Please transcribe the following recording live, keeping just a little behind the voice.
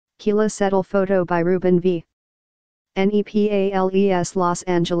Keala Settle photo by Ruben V. Nepales Los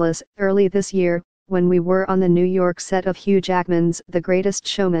Angeles. Early this year, when we were on the New York set of Hugh Jackman's The Greatest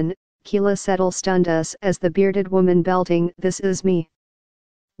Showman, Keala Settle stunned us as the bearded woman belting "This Is Me."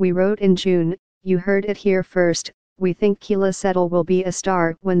 We wrote in June, "You heard it here first, we think Keala Settle will be a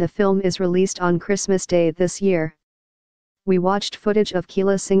star when the film is released on Christmas Day this year." We watched footage of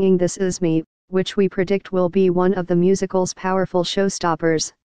Keala singing "This Is Me," which we predict will be one of the musical's powerful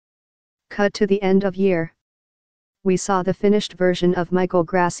showstoppers. Cut to the end of year. We saw the finished version of Michael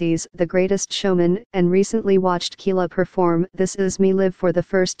Grassie's The Greatest Showman and recently watched Keala perform "This Is Me" live for the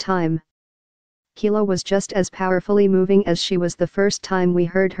first time. Keala was just as powerfully moving as she was the first time we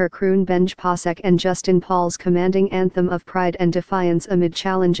heard her croon Benj Pasek and Justin Paul's commanding anthem of pride and defiance amid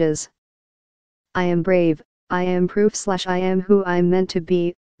challenges. "I am brave, I am proof / I am who I'm meant to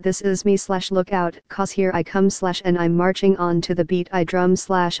be, this is me / look out, 'cause here I come / and I'm marching on to the beat I drum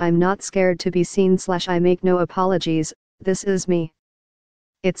 / I'm not scared to be seen / I make no apologies, this is me."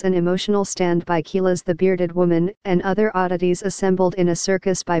 It's an emotional stand by Keala's The Bearded Woman and other oddities assembled in a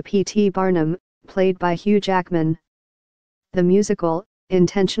circus by P.T. Barnum, played by Hugh Jackman. The musical,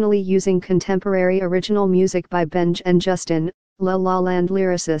 intentionally using contemporary original music by Benj and Justin, La La Land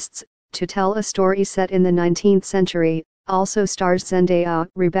lyricists, to tell a story set in the 19th century, also stars Zendaya,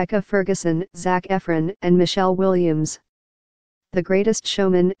 Rebecca Ferguson, Zac Efron, and Michelle Williams. The Greatest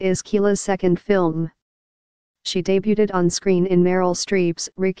Showman is Keala's second film. She debuted on screen in Meryl Streep's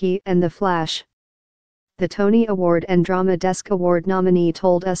Ricky and the Flash. The Tony Award and Drama Desk Award nominee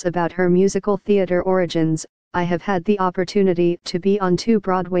told us about her musical theater origins. "I have had the opportunity to be on 2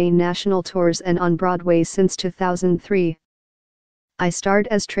 Broadway national tours and on Broadway since 2003. I starred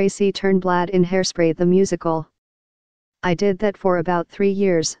as Tracy Turnblad in Hairspray the musical. I did that for about 3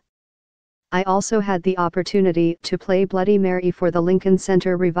 years. I also had the opportunity to play Bloody Mary for the Lincoln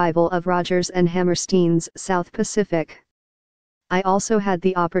Center revival of Rodgers and Hammerstein's South Pacific. I also had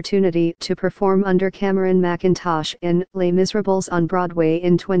the opportunity to perform under Cameron McIntosh in Les Miserables on Broadway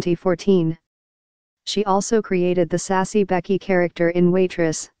in 2014. She also created the sassy Becky character in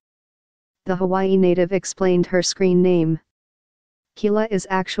Waitress." The Hawaii native explained her screen name. "Keala is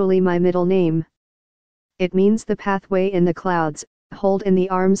actually my middle name. It means the pathway in the clouds, hold in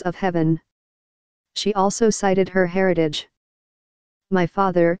the arms of heaven." She also cited her heritage. "My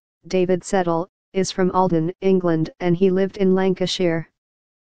father, David Settle, is from Alden, England, and he lived in Lancashire.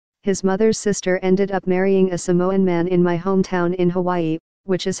 His mother's sister ended up marrying a Samoan man in my hometown in Hawaii,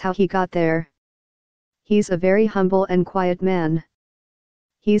 which is how he got there. He's a very humble and quiet man.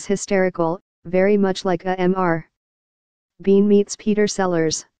 He's hysterical, very much like a Mr. Bean meets Peter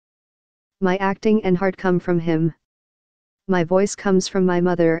Sellers. My acting and heart come from him. My voice comes from my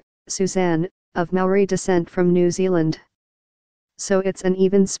mother, Suzanne, of Maori descent from New Zealand. So it's an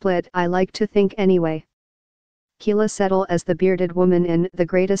even split, I like to think anyway." Keala Settle as the bearded woman in The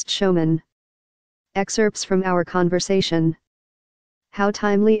Greatest Showman. Excerpts from our conversation. "How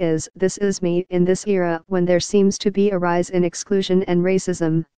timely is This Is Me in this era when there seems to be a rise in exclusion and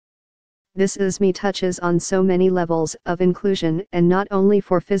racism? This Is Me touches on so many levels of inclusion, and not only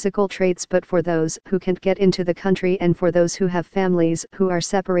for physical traits but for those who can't get into the country and for those who have families who are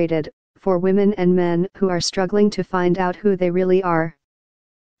separated, for women and men who are struggling to find out who they really are.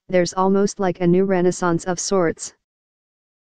 There's almost like a new renaissance of sorts.